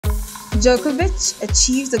Djokovic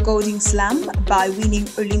achieved the Golden Slam by winning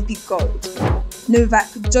Olympic gold. Novak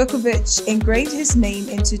Djokovic engraved his name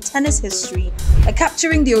into tennis history by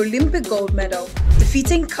capturing the Olympic gold medal,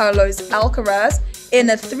 defeating Carlos Alcaraz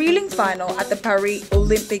in a thrilling final at the Paris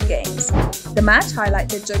Olympic Games. The match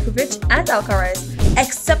highlighted Djokovic and Alcaraz's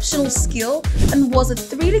exceptional skill and was a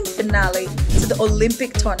thrilling finale to the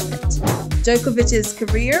Olympic tournament. Djokovic's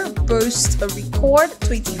career boasts a record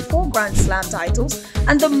 24 Grand Slam titles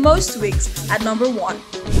and the most wins at number 1.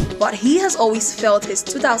 But he has always felt his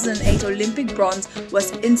 2008 Olympic bronze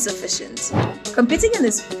was insufficient. Competing in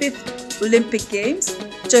his 5th Olympic Games,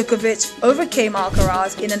 Djokovic overcame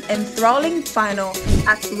Alcaraz in an enthralling final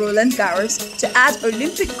at Roland Garros to add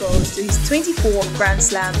Olympic gold to his 24 Grand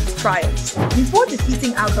Slam triumphs. Before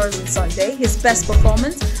defeating Alcaraz on Sunday, his best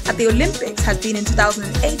performance at the Olympics had been in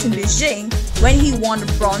 2008 in Beijing when he won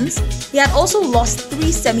bronze. He had also lost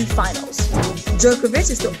 3 semi-finals. Djokovic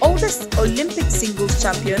is the oldest Olympic singles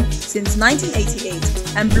champion since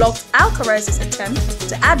 1988 and blocked Alcaraz's attempt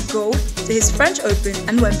to add gold to his French Open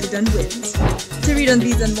and Wimbledon wins. To read on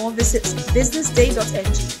these and more, visit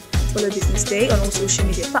businessday.ng. Follow Business Day on all social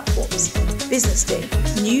media platforms. Business Day,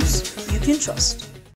 news you can trust.